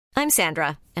I'm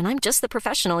Sandra, and I'm just the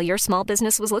professional your small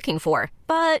business was looking for.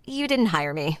 But you didn't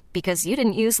hire me because you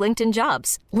didn't use LinkedIn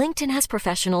Jobs. LinkedIn has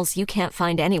professionals you can't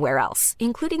find anywhere else,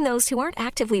 including those who aren't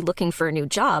actively looking for a new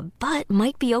job, but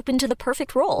might be open to the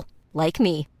perfect role, like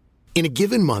me. In a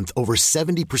given month, over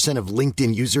 70% of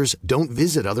LinkedIn users don't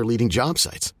visit other leading job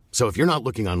sites. So if you're not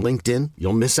looking on LinkedIn,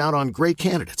 you'll miss out on great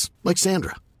candidates like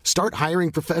Sandra. Start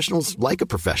hiring professionals like a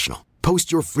professional.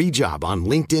 Post your free job on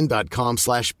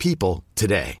linkedin.com/people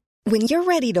today. When you're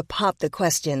ready to pop the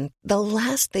question, the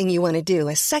last thing you want to do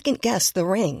is second-guess the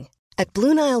ring. At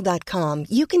BlueNile.com,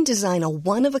 you can design a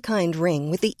one-of-a-kind ring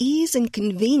with the ease and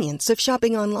convenience of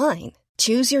shopping online.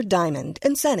 Choose your diamond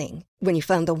and setting. When you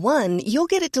find the one, you'll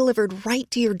get it delivered right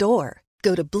to your door.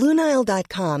 Go to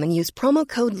BlueNile.com and use promo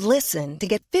code LISTEN to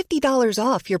get $50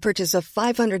 off your purchase of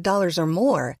 $500 or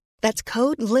more. That's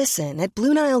code LISTEN at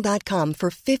BlueNile.com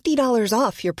for $50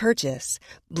 off your purchase.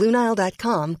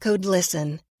 BlueNile.com, code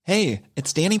LISTEN. Hey,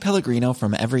 it's Danny Pellegrino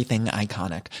from Everything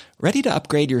Iconic. Ready to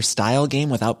upgrade your style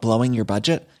game without blowing your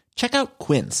budget? Check out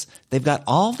Quince. They've got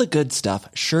all the good stuff,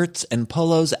 shirts and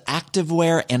polos,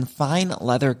 activewear, and fine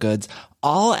leather goods,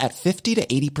 all at 50 to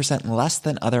 80% less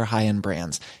than other high-end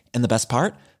brands. And the best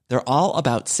part? They're all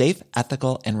about safe,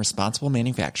 ethical, and responsible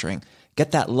manufacturing.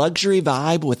 Get that luxury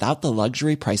vibe without the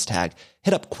luxury price tag.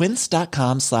 Hit up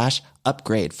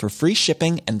quince.com/upgrade for free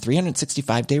shipping and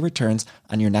 365-day returns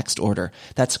on your next order.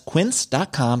 That's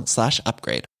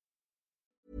quince.com/upgrade.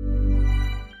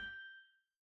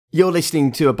 You're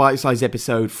listening to a bite-sized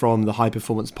episode from the High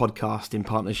Performance Podcast in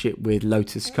partnership with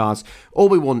Lotus Cars. All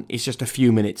we want is just a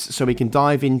few minutes so we can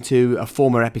dive into a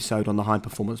former episode on the High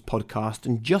Performance Podcast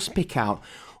and just pick out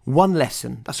one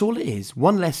lesson. That's all it is.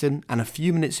 One lesson and a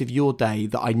few minutes of your day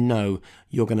that I know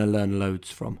you're going to learn loads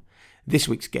from. This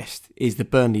week's guest is the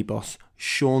Burnley boss,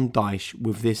 Sean Dyche,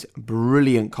 with this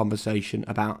brilliant conversation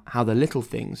about how the little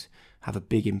things have a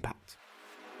big impact.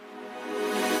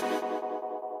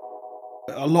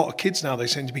 A lot of kids now, they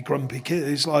seem to be grumpy kids.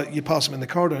 It's like you pass them in the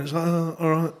corridor and it's like, oh, all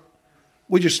right.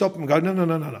 We just stop them and go,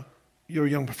 no. You're a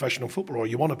young professional footballer, or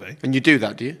you want to be. And you do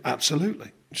that, do you? Absolutely.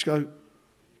 Just go,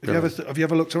 have you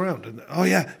ever looked around? And, oh,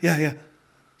 yeah.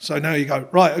 So now you go,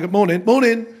 right, good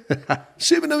morning.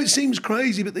 See, even though it seems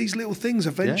crazy, but these little things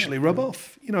eventually rub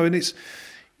off. And it's,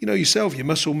 yourself, your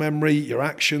muscle memory, your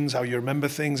actions, how you remember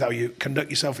things, how you conduct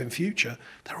yourself in future.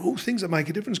 They're all things that make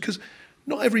a difference, because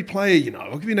not every player,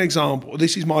 I'll give you an example.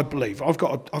 This is my belief. I've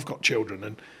got children,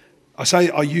 and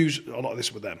I use a lot of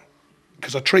this with them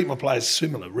because I treat my players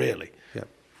similar, really. Yeah.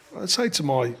 I say to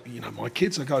my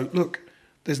kids, I go, look,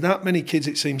 there's that many kids,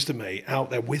 it seems to me,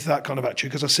 out there with that kind of attitude,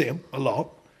 because I see them a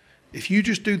lot. If you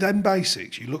just do them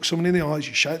basics, you look someone in the eyes,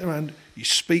 you shake their hand, you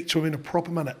speak to them in a proper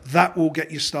manner, that will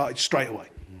get you started straight away.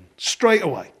 Straight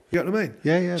away. You know what I mean?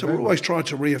 Yeah. So we're always trying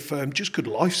to reaffirm just good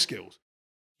life skills.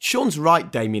 Sean's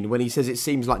right, Damien, when he says it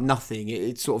seems like nothing.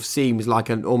 It sort of seems like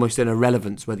almost an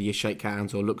irrelevance whether you shake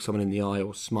hands or look someone in the eye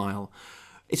or smile.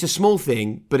 It's a small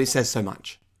thing, but it says so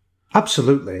much.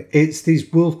 Absolutely. It's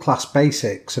these world-class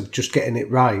basics of just getting it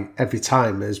right every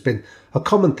time. There's been a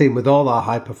common theme with all our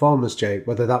high performers, Jake,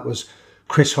 whether that was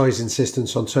Chris Hoy's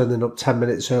insistence on turning up 10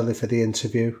 minutes early for the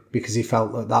interview because he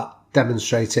felt that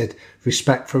demonstrated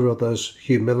respect for others,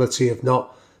 humility of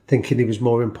not thinking he was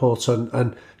more important,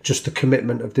 and just the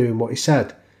commitment of doing what he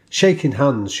said. Shaking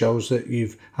hands shows that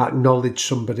you've acknowledged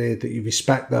somebody, that you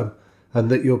respect them, and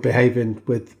that you're behaving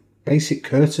with basic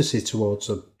courtesy towards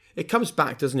them. It comes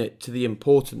back, doesn't it, to the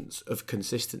importance of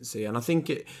consistency. And I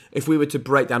think if we were to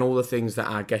break down all the things that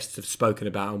our guests have spoken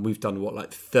about, and we've done,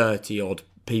 30-odd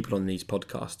people on these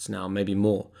podcasts now, maybe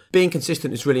more, being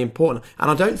consistent is really important. And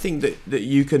I don't think that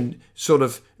you can sort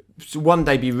of one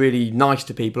day be really nice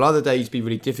to people, other days be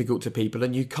really difficult to people,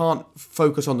 and you can't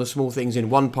focus on the small things in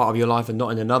one part of your life and not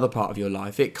in another part of your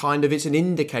life. It's an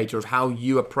indicator of how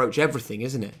you approach everything,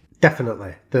 isn't it?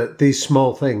 Definitely. That these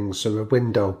small things are a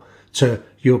window to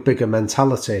your bigger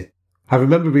mentality. I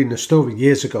remember reading a story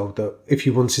years ago that if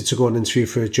you wanted to go and interview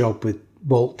for a job with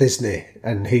Walt Disney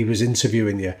and he was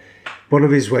interviewing you, one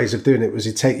of his ways of doing it was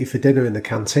he'd take you for dinner in the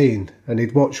canteen and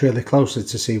he'd watch really closely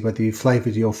to see whether you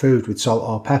flavoured your food with salt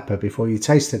or pepper before you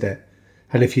tasted it.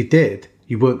 And if you did,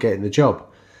 you weren't getting the job,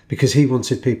 because he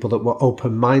wanted people that were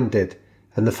open-minded,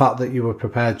 and the fact that you were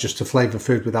prepared just to flavour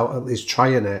food without at least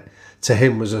trying it, to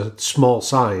him was a small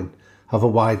sign of a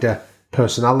wider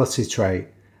personality trait.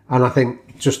 And I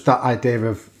think just that idea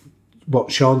of what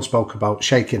Sean spoke about,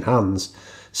 shaking hands,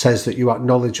 says that you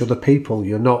acknowledge other people.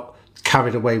 You're not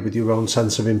carried away with your own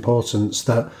sense of importance,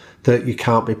 that you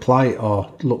can't be polite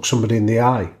or look somebody in the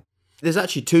eye. There's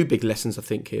actually two big lessons, I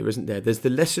think, here, isn't there? There's the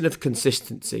lesson of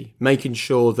consistency, making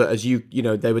sure that, as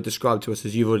they were described to us,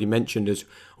 as you've already mentioned, as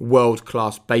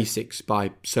world-class basics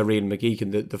by Sir Ian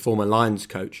McGeechan, the former Lions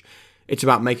coach. It's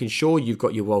about making sure you've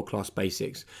got your world-class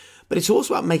basics. But it's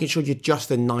also about making sure you're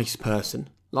just a nice person.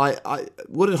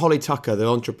 What did Holly Tucker, the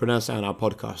entrepreneur, say on our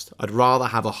podcast? I'd rather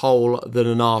have a hole than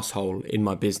an arsehole in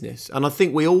my business. And I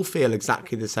think we all feel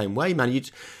exactly the same way, man.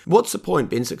 What's the point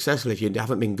being successful if you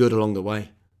haven't been good along the way?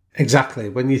 Exactly.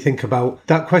 When you think about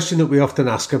that question that we often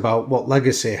ask about what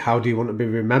legacy, how do you want to be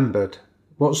remembered?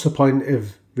 What's the point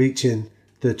of reaching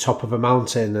the top of a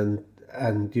mountain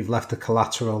and you've left a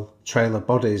collateral trail of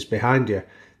bodies behind you?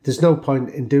 There's no point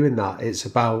in doing that. It's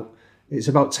about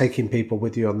taking people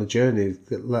with you on the journey,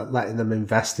 letting them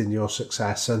invest in your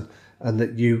success and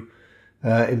that you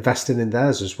investing in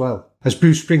theirs as well. As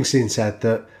Bruce Springsteen said,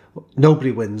 that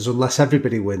nobody wins unless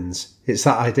everybody wins. It's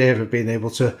that idea of being able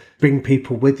to bring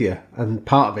people with you. And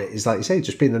part of it is, like you say,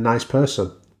 just being a nice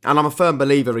person. And I'm a firm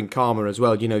believer in karma as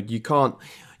well. You can't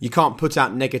put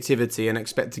out negativity and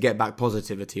expect to get back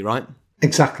positivity, right?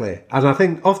 Exactly. And I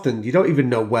think often you don't even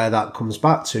know where that comes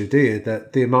back to, do you?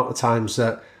 That the amount of times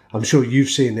that I'm sure you've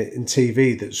seen it in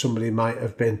TV that somebody might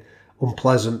have been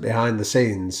unpleasant behind the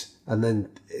scenes, and then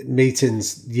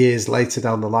meetings years later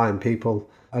down the line, people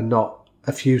are not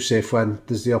effusive when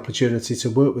there's the opportunity to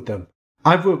work with them.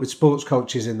 I've worked with sports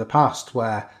coaches in the past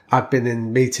where I've been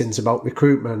in meetings about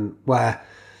recruitment where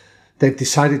they've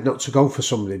decided not to go for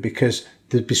somebody because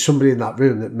there'd be somebody in that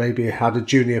room that maybe had a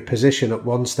junior position at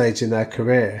one stage in their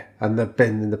career, and they've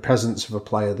been in the presence of a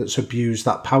player that's abused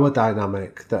that power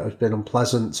dynamic, that has been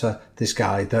unpleasant to this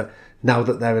guy, that now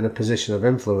that they're in a position of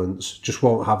influence just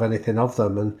won't have anything of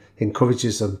them, and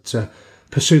encourages them to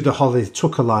pursue the Holly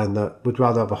Tucker line that would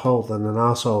rather have a hole than an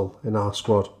arsehole in our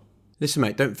squad. Listen,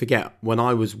 mate, don't forget, when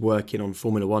I was working on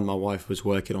Formula One, my wife was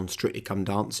working on Strictly Come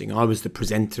Dancing. I was the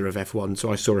presenter of F1,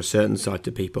 so I saw a certain side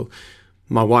to people.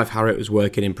 My wife, Harriet, was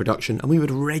working in production, and we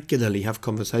would regularly have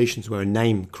conversations where a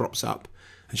name crops up,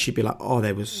 and she'd be like, oh,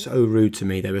 they were so rude to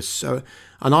me. They were so...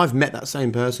 And I've met that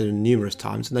same person numerous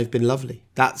times, and they've been lovely.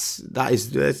 That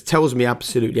tells me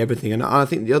absolutely everything. And I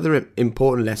think the other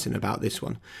important lesson about this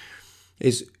one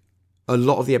is a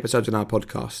lot of the episodes on our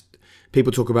podcast,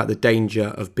 people talk about the danger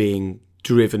of being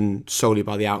driven solely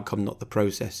by the outcome, not the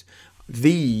process.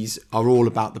 These are all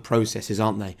about the processes,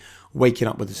 aren't they? Waking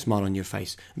up with a smile on your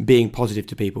face, being positive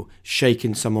to people,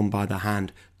 shaking someone by the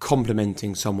hand,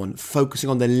 complimenting someone, focusing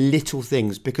on the little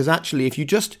things. Because actually, if you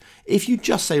just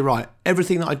say, right,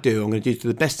 everything that I do, I'm going to do to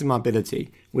the best of my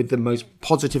ability with the most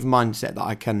positive mindset that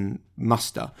I can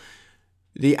muster,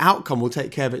 the outcome will take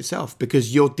care of itself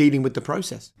because you're dealing with the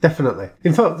process. Definitely.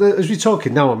 In fact, as we're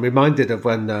talking now, I'm reminded of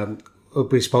when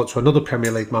we spoke to another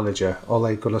Premier League manager,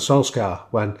 Ole Gunnar Solskjaer,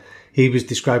 when he was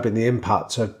describing the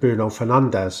impact of Bruno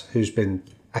Fernandes, who's been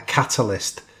a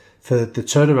catalyst for the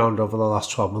turnaround over the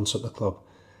last 12 months at the club.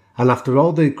 And after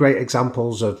all the great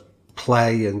examples of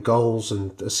play and goals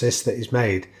and assists that he's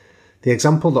made, the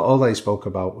example that Ole spoke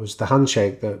about was the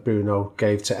handshake that Bruno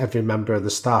gave to every member of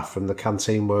the staff, from the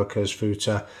canteen workers through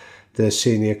to the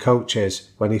senior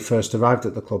coaches, when he first arrived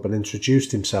at the club and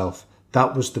introduced himself.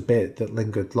 That was the bit that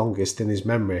lingered longest in his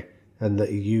memory and that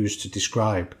he used to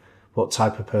describe what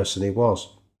type of person he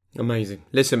was. Amazing.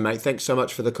 Listen, mate, thanks so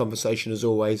much for the conversation as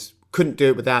always. Couldn't do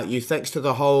it without you. Thanks to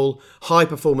the whole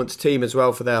high-performance team as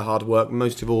well for their hard work.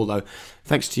 Most of all, though,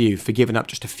 thanks to you for giving up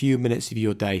just a few minutes of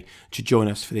your day to join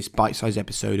us for this bite-sized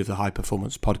episode of the High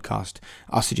Performance Podcast.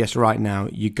 I suggest right now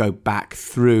you go back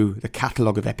through the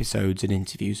catalogue of episodes and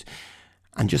interviews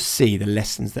and just see the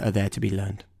lessons that are there to be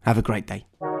learned. Have a great day.